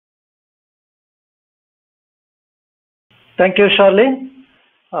Thank you, Charlene.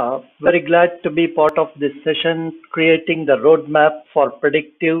 Very glad to be part of this session, creating the roadmap for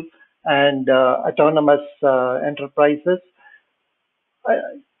predictive and autonomous enterprises.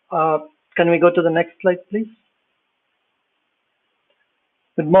 Uh, can we go to the next slide, please?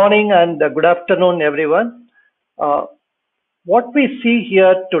 Good morning and good afternoon, everyone. What we see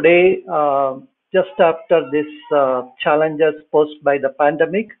here today, just after this challenges posed by the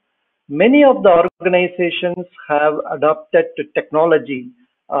pandemic, many of the organizations have adopted to technology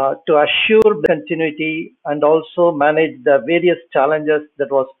to assure the continuity and also manage the various challenges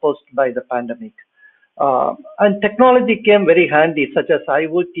that was posed by the pandemic. And technology came very handy, such as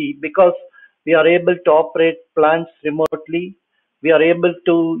IoT, because we are able to operate plants remotely. We are able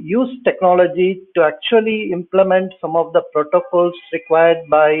to use technology to actually implement some of the protocols required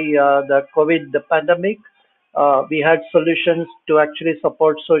by the COVID pandemic. We had solutions to actually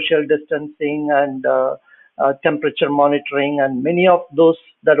support social distancing and temperature monitoring and many of those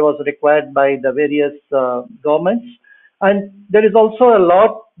that was required by the various governments. And there is also a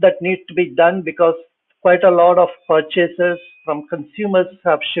lot that needs to be done because quite a lot of purchases from consumers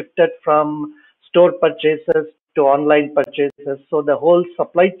have shifted from store purchases to online purchases. So the whole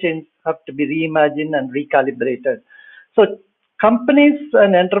supply chains have to be reimagined and recalibrated. So companies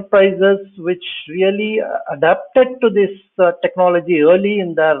and enterprises which really adapted to this technology early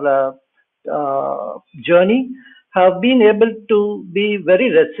in their journey have been able to be very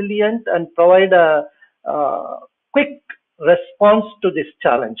resilient and provide a quick response to this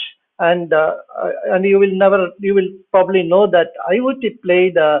challenge. And you will probably know that IoT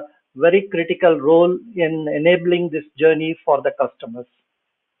played a very critical role in enabling this journey for the customers.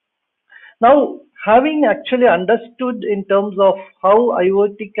 Now, having actually understood in terms of how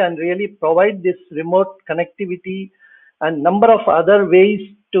IoT can really provide this remote connectivity and number of other ways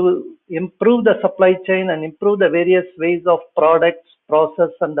to improve the supply chain and improve the various ways of products,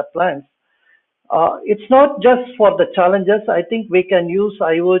 process, and the plants. It's not just for the challenges. I think we can use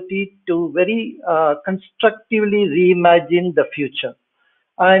IoT to very constructively reimagine the future.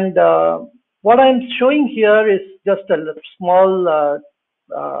 And what I'm showing here is just a small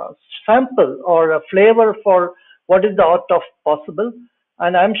sample or a flavor for what is the art of possible.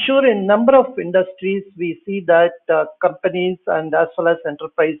 And I'm sure in number of industries, we see that companies and as well as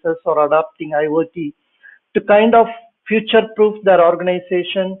enterprises are adopting IoT to kind of future-proof their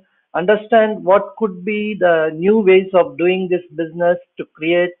organization, understand what could be the new ways of doing this business to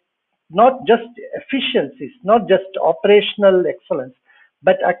create not just efficiencies, not just operational excellence,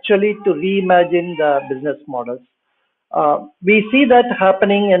 but actually to reimagine the business models. We see that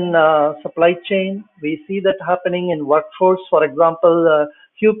happening in supply chain. We see that happening in workforce. For example,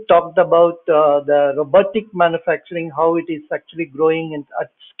 Hugh talked about the robotic manufacturing, how it is actually growing at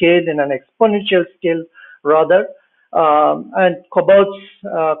scale, in an exponential scale rather. And cobots,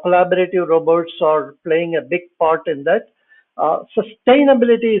 collaborative robots are playing a big part in that.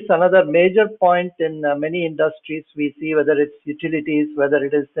 Sustainability is another major point in many industries. We see whether it's utilities, whether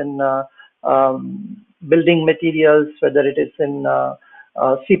it is in building materials, whether it is in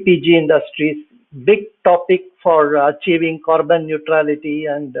CPG industries, big topic for achieving carbon neutrality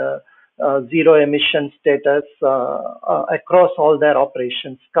and zero emission status across all their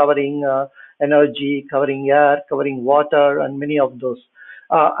operations, covering energy, covering air, covering water, and many of those.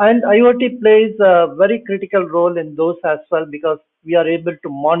 And IoT plays a very critical role in those as well because we are able to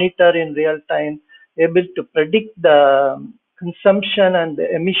monitor in real time, able to predict the consumption and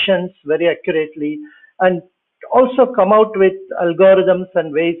the emissions very accurately, and also come out with algorithms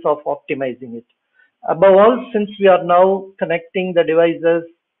and ways of optimizing it. Above all, since we are now connecting the devices,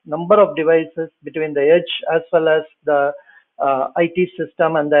 number of devices between the edge as well as the IT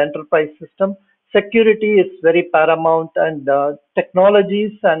system and the enterprise system, security is very paramount, and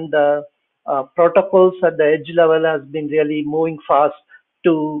technologies and protocols at the edge level has been really moving fast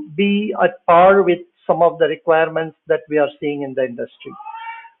to be at par with some of the requirements that we are seeing in the industry.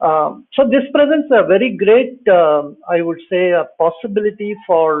 So this presents a very great, I would say, a possibility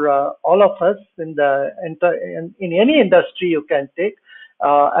for all of us in any industry you can take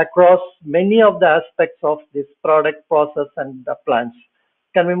across many of the aspects of this product, process, and the plants.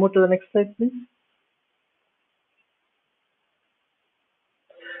 Can we move to the next slide, please?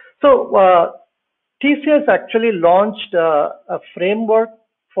 So TCS actually launched a framework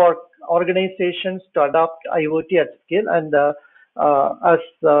for organizations to adopt IoT at scale. And as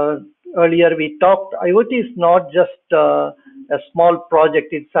earlier we talked, IoT is not just a small project.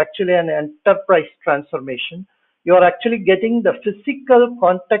 It's actually an enterprise transformation. You are actually getting the physical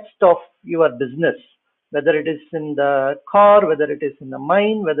context of your business whether it is in the car, whether it is in the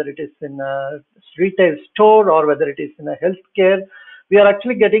mine, whether it is in a retail store, or whether it is in a healthcare. We are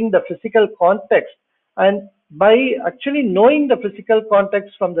actually getting the physical context. And by actually knowing the physical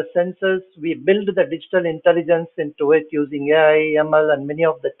context from the sensors, we build the digital intelligence into it using AI, ML, and many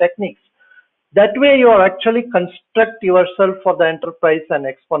of the techniques. That way, you are actually construct yourself for the enterprise and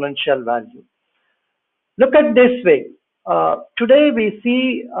exponential value. Look at this way. Today, we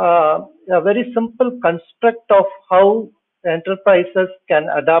see a very simple construct of how enterprises can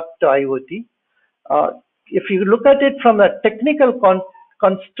adapt to IoT. Uh, if you look at it from a technical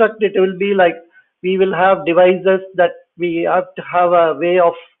construct, it will be like we will have devices that we have to have a way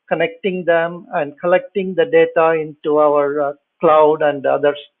of connecting them and collecting the data into our cloud and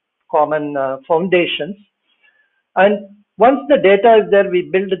other common foundations. And once the data is there, we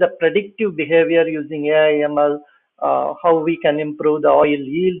build the predictive behavior using AI, ML, how we can improve the oil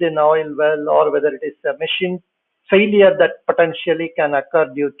yield in oil well, or whether it is a machine failure that potentially can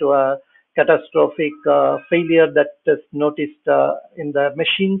occur due to a catastrophic failure that is noticed in the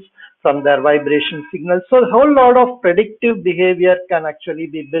machines from their vibration signals. So a whole lot of predictive behavior can actually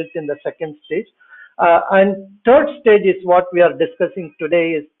be built in the second stage. And third stage is what we are discussing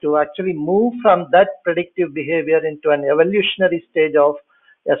today, is to actually move from that predictive behavior into an evolutionary stage of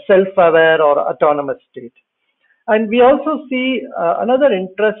a self-aware or autonomous state. And we also see another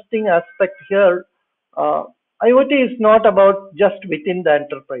interesting aspect here. IoT is not about just within the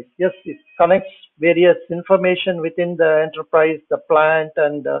enterprise. Yes, it connects various information within the enterprise, the plant,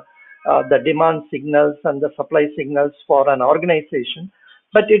 and the demand signals and the supply signals for an organization.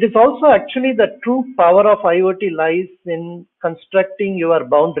 But it is also actually the true power of IoT lies in constructing your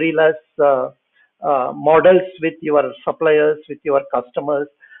boundaryless models with your suppliers, with your customers,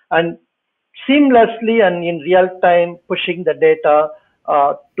 and seamlessly and in real time pushing the data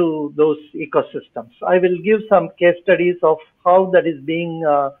to those ecosystems. I will give some case studies of how that is being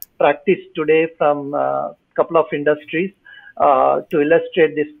practiced today from a couple of industries to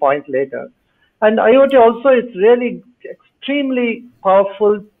illustrate this point later. And IoT also is really extremely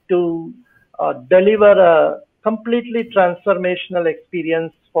powerful to deliver a completely transformational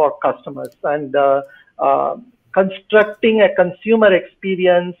experience for customers, and constructing a consumer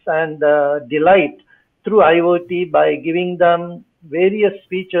experience and delight through IoT by giving them various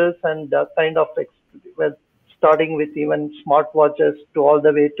features and kind of starting with even smartwatches to all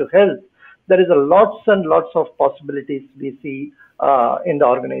the way to health. There is a lots and lots of possibilities we see in the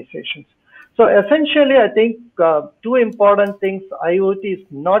organizations. So essentially, I think two important things. IoT is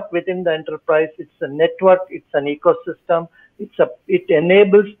not within the enterprise. It's a network. It's an ecosystem. It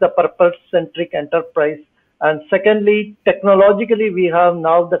enables the purpose-centric enterprise. And secondly, technologically, we have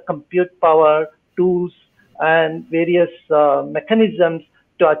now the compute power, tools, and various mechanisms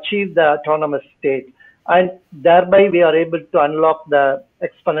to achieve the autonomous state. And thereby, we are able to unlock the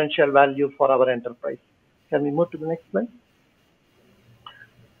exponential value for our enterprise. Can we move to the next slide?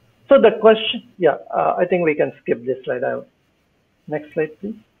 So the question, yeah, I think we can skip this slide. Next slide,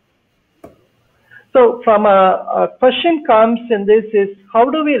 please. So from a question comes in this is, how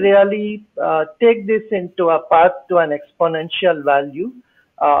do we really take this into a path to an exponential value?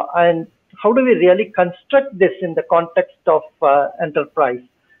 And how do we really construct this in the context of enterprise?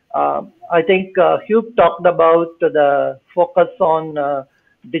 I think Hugh talked about the focus on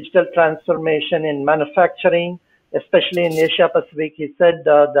digital transformation in manufacturing, especially in Asia Pacific. He said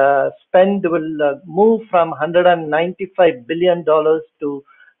the spend will move from $195 billion to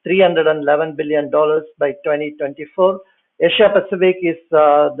 $311 billion by 2024. Asia Pacific is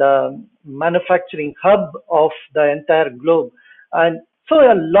the manufacturing hub of the entire globe. And so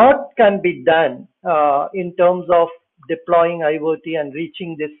a lot can be done in terms of deploying IoT and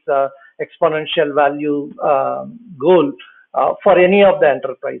reaching this exponential value goal for any of the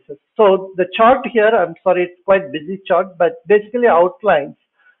enterprises. So the chart here, I'm sorry, it's quite busy chart, but basically outlines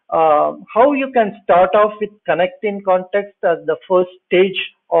how you can start off with connect in context as the first stage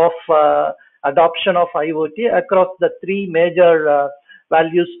of adoption of IoT across the three major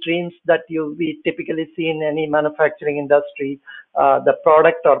value streams that we typically see in any manufacturing industry, the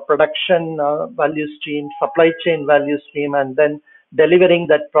product or production value stream, supply chain value stream, and then delivering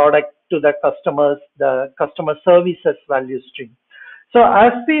that product to the customers, the customer services value stream. So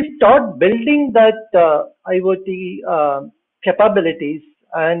as we start building that IoT capabilities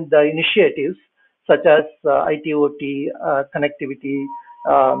and initiatives such as IT/OT, connectivity,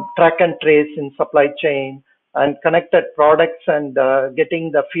 track and trace in supply chain, and connected products, and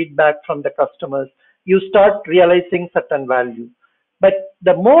getting the feedback from the customers, you start realizing certain value. But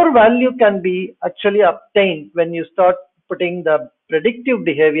the more value can be actually obtained when you start putting the predictive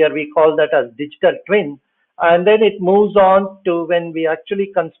behavior, we call that as digital twin. And then it moves on to when we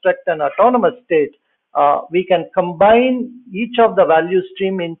actually construct an autonomous state, we can combine each of the value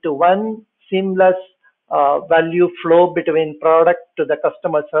stream into one seamless value flow between product to the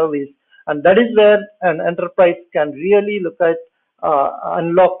customer service. And that is where an enterprise can really look at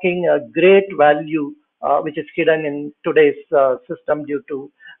unlocking a great value which is hidden in today's system due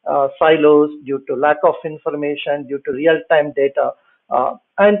to silos, due to lack of information, due to real-time data.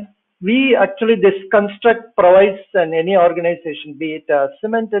 And we actually, this construct provides any organization, be it a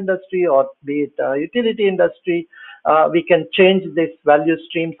cement industry or be it a utility industry, we can change these value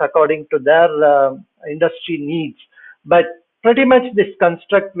streams according to their industry needs. But pretty much this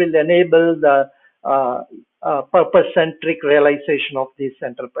construct will enable the purpose-centric realization of these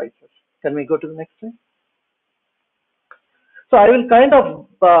enterprises. Can we go to the next slide? So I will kind of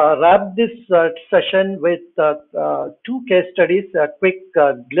wrap this session with two case studies, a quick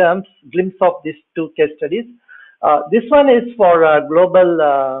glimpse of these two case studies. This one is for a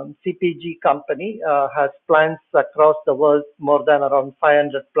global CPG company, has plants across the world, more than around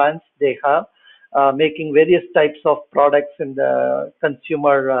 500 plants they have, making various types of products in the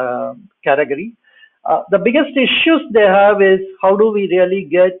consumer category. The biggest issues they have is how do we really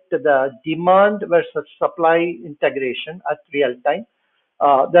get the demand versus supply integration at real time.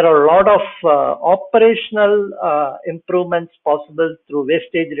 There are a lot of operational improvements possible through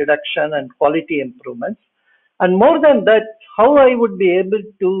wastage reduction and quality improvements. And more than that, how I would be able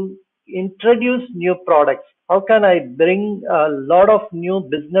to introduce new products. How can I bring a lot of new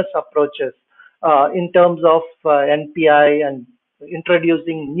business approaches in terms of NPI and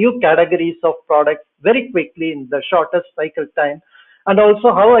introducing new categories of products very quickly in the shortest cycle time, and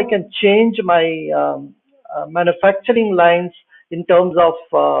also how I can change my manufacturing lines in terms of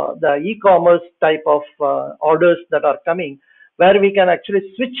the e-commerce type of orders that are coming, where we can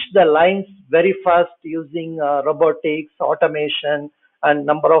actually switch the lines very fast using robotics, automation, and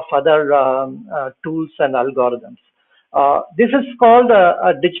number of other tools and algorithms. This is called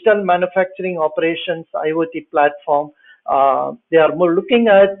a digital manufacturing operations IoT platform. They are more looking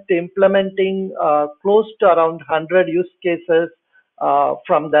at implementing close to around 100 use cases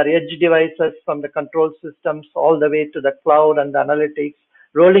from their edge devices, from the control systems, all the way to the cloud and the analytics,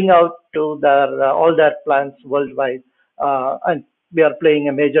 rolling out to their all their plants worldwide. And we are playing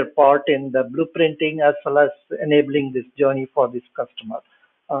a major part in the blueprinting as well as enabling this journey for this customer.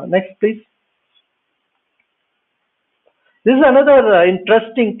 Next, please. This is another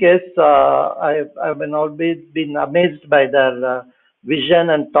interesting case. I've always been amazed by their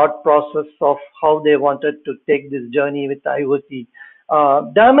vision and thought process of how they wanted to take this journey with IoT.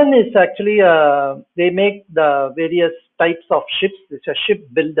 Daman is actually, they make the various types of ships. It's a ship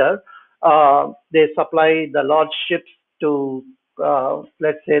builder. They supply the large ships to,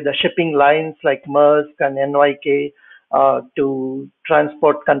 let's say, the shipping lines like Maersk and NYK to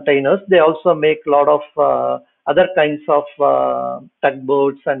transport containers. They also make a lot of other kinds of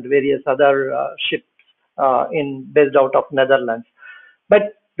tugboats and various other ships based out of Netherlands.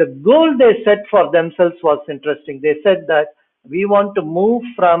 But the goal they set for themselves was interesting. They said that we want to move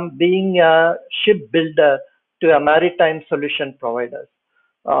from being a ship builder to a maritime solution provider.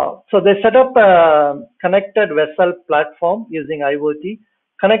 So they set up a connected vessel platform using IoT,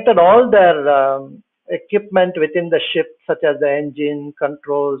 connected all their equipment within the ship, such as the engine,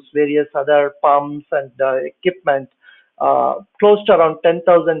 controls, various other pumps and equipment, close to around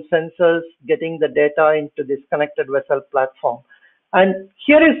 10,000 sensors, getting the data into this connected vessel platform. And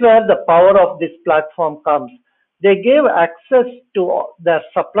here is where the power of this platform comes. They gave access to their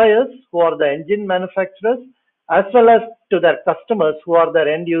suppliers, who are the engine manufacturers, as well as to their customers, who are the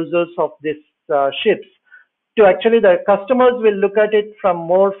end users of these ships. To actually, the customers will look at it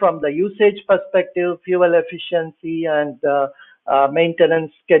more from the usage perspective, fuel efficiency, and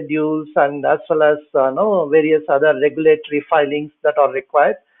maintenance schedules, and as well as various other regulatory filings that are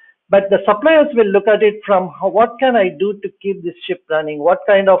required. But the suppliers will look at it from what can I do to keep this ship running? What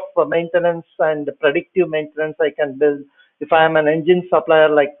kind of maintenance and predictive maintenance I can build? If I am an engine supplier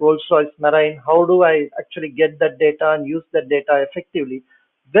like Rolls-Royce Marine, how do I actually get that data and use that data effectively?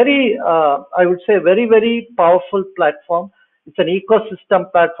 Very, I would say, very, very powerful platform. It's an ecosystem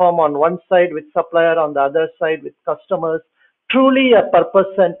platform on one side with supplier, on the other side with customers. Truly a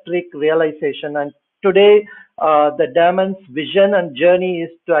purpose-centric realization. And today, the Daman's vision and journey is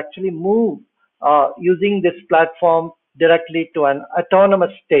to actually move using this platform directly to an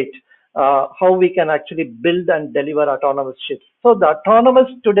autonomous state. How we can actually build and deliver autonomous ships. So the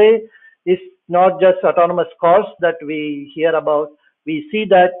autonomous today is not just autonomous cars that we hear about. We see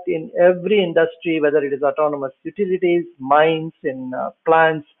that in every industry, whether it is autonomous utilities, mines, in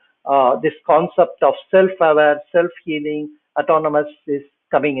plants, this concept of self-aware, self-healing, autonomous is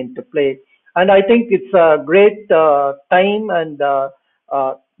coming into play. And I think it's a great time and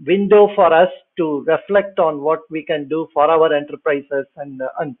window for us to reflect on what we can do for our enterprises and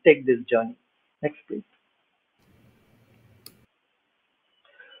take this journey. Next, please.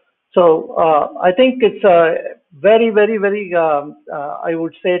 So I think it's a very, I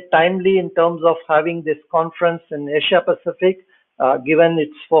would say, timely in terms of having this conference in Asia Pacific, given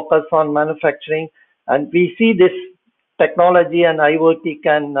its focus on manufacturing. And we see this technology and IoT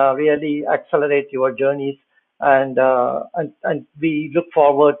can really accelerate your journeys. And we look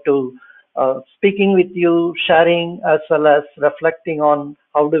forward to speaking with you, sharing, as well as reflecting on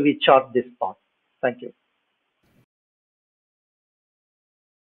how do we chart this path. Thank you.